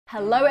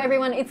Hello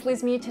everyone, it's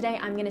Liz Mew. Today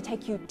I'm going to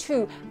take you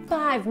to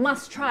 5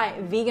 must-try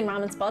vegan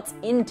ramen spots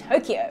in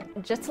Tokyo.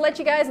 Just to let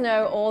you guys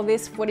know, all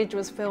this footage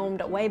was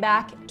filmed way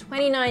back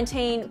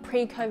 2019,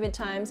 pre-COVID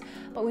times,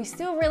 but we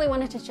still really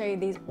wanted to show you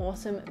these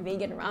awesome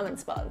vegan ramen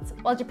spots.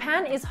 While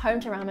Japan is home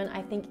to ramen,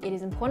 I think it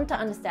is important to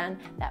understand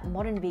that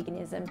modern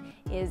veganism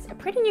is a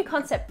pretty new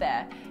concept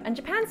there, and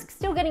Japan's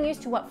still getting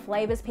used to what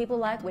flavors people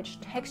like, which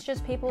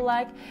textures people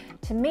like.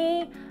 To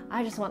me,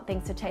 I just want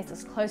things to taste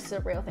as close to the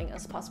real thing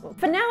as possible.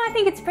 For now, I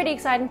think it's pretty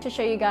exciting to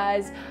show you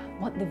guys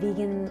what the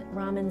vegan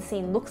ramen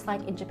scene looks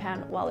like in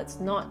Japan while it's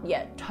not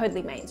yet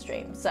totally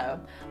mainstream. So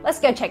let's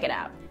go check it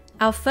out.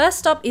 Our first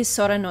stop is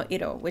Sora no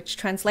Iro, which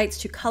translates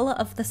to color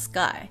of the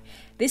sky.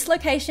 This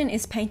location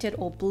is painted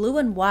all blue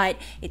and white.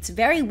 It's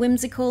very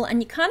whimsical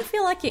and you kind of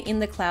feel like you're in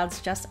the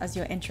clouds just as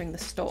you're entering the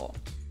store.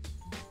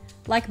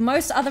 Like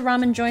most other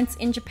ramen joints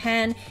in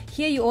Japan,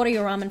 here you order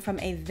your ramen from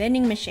a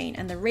vending machine,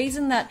 and the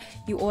reason that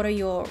you order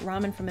your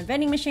ramen from a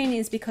vending machine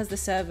is because the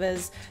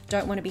servers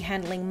don't want to be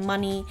handling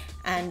money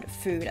and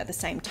food at the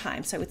same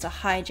time, so it's a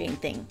hygiene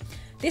thing.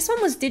 This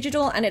one was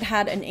digital and it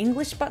had an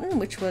English button,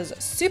 which was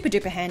super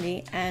duper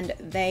handy, and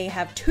they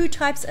have 2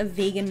 types of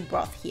vegan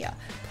broth here,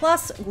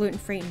 plus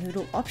gluten-free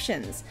noodle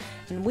options.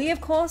 And we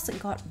of course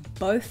got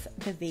both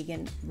the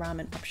vegan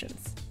ramen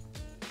options.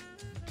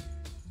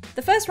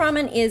 The first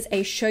ramen is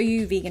a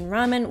shoyu vegan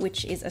ramen,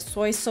 which is a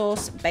soy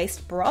sauce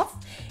based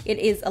broth. It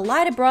is a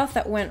lighter broth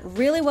that went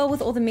really well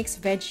with all the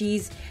mixed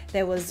veggies.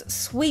 There was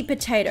sweet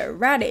potato,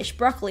 radish,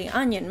 broccoli,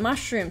 onion,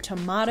 mushroom,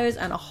 tomatoes,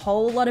 and a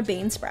whole lot of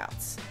bean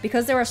sprouts.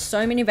 Because there are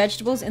so many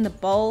vegetables in the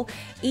bowl,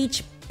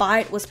 each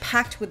bite was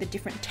packed with a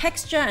different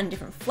texture and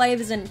different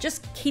flavors, and it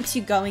just keeps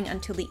you going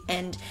until the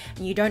end,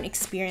 and you don't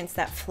experience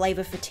that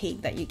flavor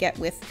fatigue that you get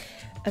with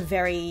a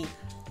very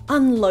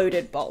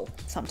unloaded bowl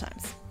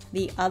sometimes.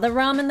 The other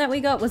ramen that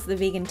we got was the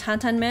vegan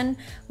tantan men,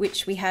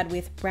 which we had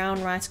with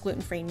brown rice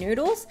gluten-free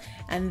noodles,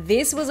 and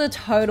this was a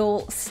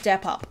total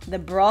step up. The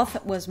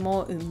broth was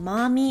more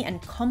umami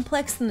and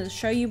complex than the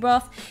shoyu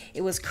broth. It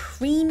was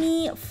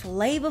creamy,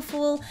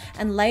 flavorful,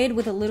 and layered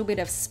with a little bit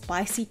of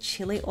spicy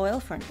chili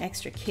oil for an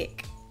extra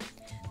kick.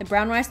 The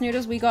brown rice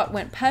noodles we got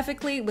went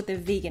perfectly with the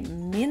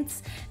vegan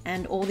mince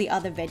and all the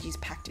other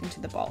veggies packed into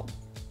the bowl.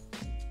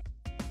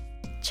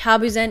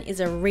 Chabuzen is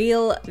a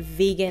real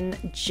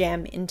vegan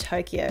gem in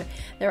Tokyo.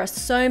 There are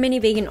so many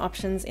vegan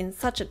options in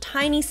such a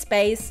tiny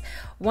space.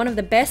 One of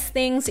the best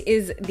things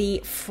is the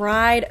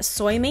fried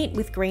soy meat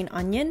with green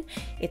onion.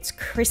 It's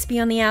crispy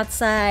on the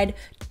outside,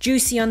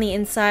 juicy on the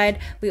inside.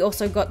 We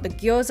also got the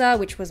gyoza,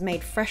 which was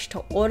made fresh to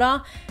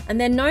order,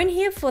 and they're known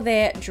here for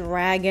their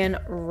dragon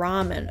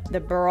ramen. The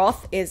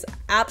broth is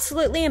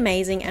absolutely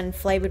amazing and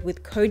flavored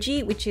with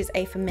koji, which is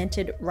a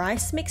fermented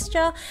rice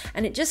mixture,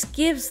 and it just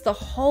gives the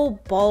whole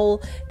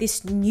bowl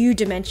this new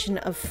dimension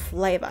of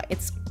flavor.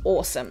 It's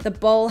awesome. The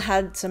bowl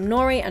had some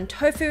nori and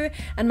tofu,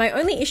 and my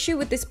only issue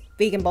with this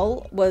vegan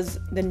bowl was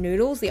the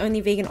noodles. The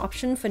only vegan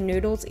option for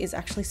noodles is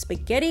actually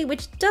spaghetti,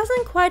 which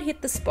doesn't quite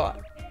hit the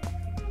spot.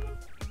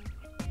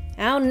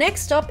 Our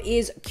next stop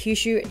is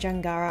Kyushu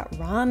Jangara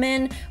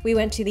Ramen. We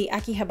went to the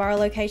Akihabara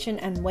location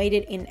and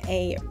waited in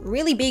a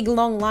really big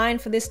long line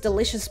for this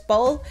delicious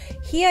bowl.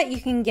 Here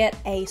you can get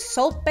a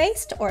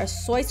salt-based or a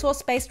soy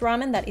sauce-based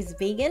ramen that is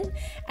vegan,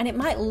 and it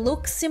might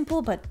look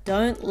simple, but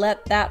don't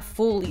let that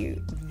fool you.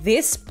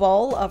 This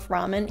bowl of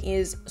ramen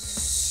is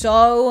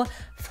so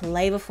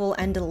flavorful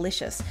and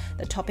delicious.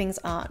 The toppings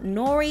are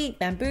nori,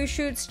 bamboo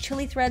shoots,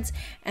 chili threads,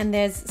 and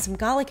there's some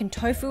garlic and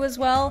tofu as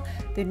well.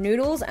 The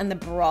noodles and the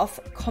broth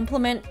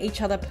complement each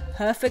other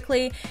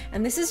perfectly,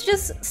 and this is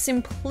just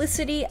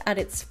simplicity at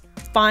its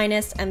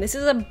finest, and this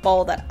is a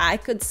bowl that I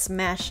could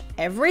smash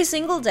every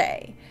single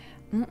day.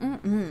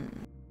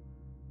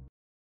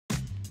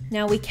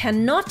 Now, we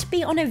cannot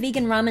be on a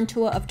vegan ramen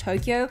tour of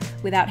Tokyo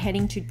without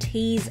heading to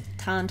T's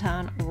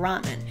Tantan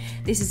Ramen.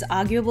 This is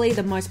arguably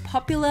the most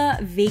popular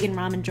vegan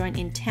ramen joint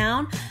in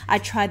town. I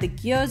tried the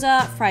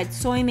gyoza, fried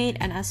soy meat,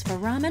 and as for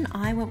ramen,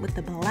 I went with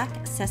the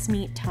black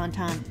sesame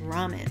Tantan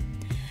Ramen.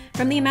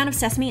 From the amount of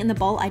sesame in the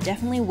bowl, I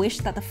definitely wish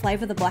that the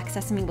flavor of the black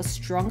sesame was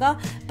stronger,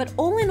 but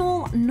all in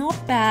all,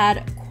 not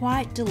bad,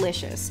 quite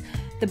delicious.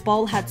 The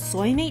bowl had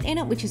soy meat in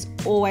it, which is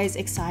always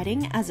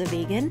exciting as a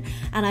vegan,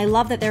 and I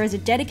love that there is a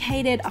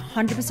dedicated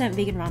 100%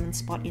 vegan ramen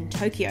spot in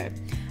Tokyo.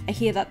 I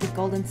hear that the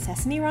golden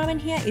sesame ramen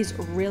here is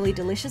really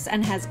delicious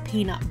and has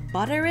peanut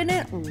butter in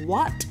it.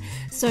 What?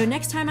 So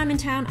next time I'm in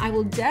town, I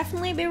will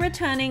definitely be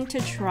returning to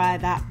try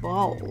that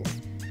bowl.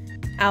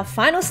 Our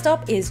final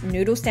stop is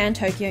Noodle Stand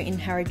Tokyo in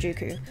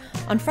Harajuku.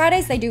 On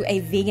Fridays they do a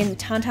vegan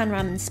tantan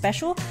ramen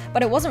special,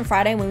 but it wasn't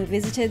Friday when we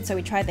visited, so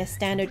we tried their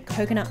standard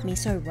coconut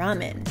miso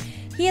ramen.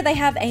 Here they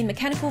have a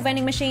mechanical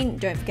vending machine,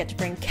 don't forget to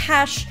bring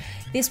cash.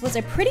 This was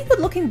a pretty good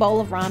looking bowl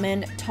of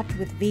ramen topped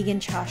with vegan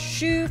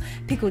char-siu,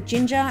 pickled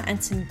ginger,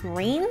 and some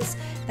greens.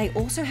 They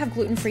also have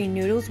gluten-free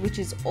noodles, which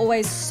is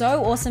always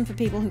so awesome for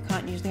people who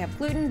can't usually have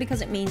gluten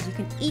because it means you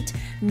can eat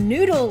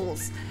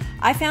noodles.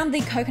 I found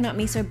the coconut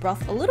miso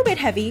broth a little bit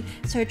heavy,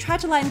 so I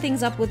tried to lighten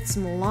things up with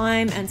some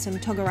lime and some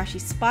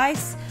togarashi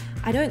spice.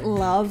 I don't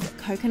love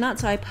coconut,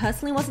 so I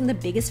personally wasn't the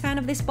biggest fan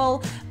of this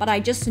bowl, but I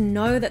just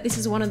know that this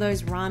is one of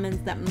those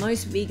ramens that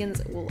most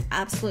vegans will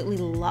absolutely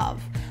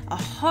love. A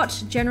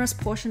hot, generous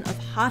portion of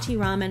hearty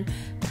ramen,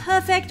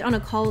 perfect on a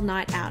cold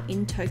night out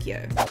in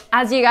Tokyo.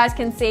 As you guys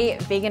can see,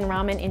 vegan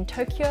ramen in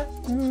Tokyo,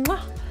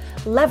 mwah,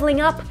 leveling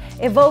up,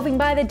 evolving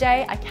by the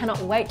day. I cannot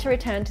wait to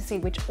return to see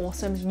which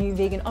awesome new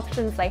vegan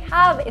options they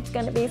have. It's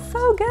going to be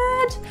so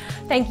good.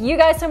 Thank you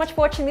guys so much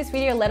for watching this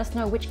video. Let us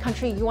know which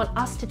country you want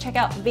us to check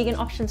out vegan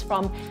options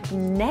from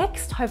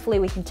next. Hopefully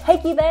we can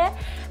take you there,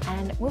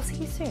 and we'll see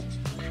you soon.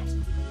 Bye.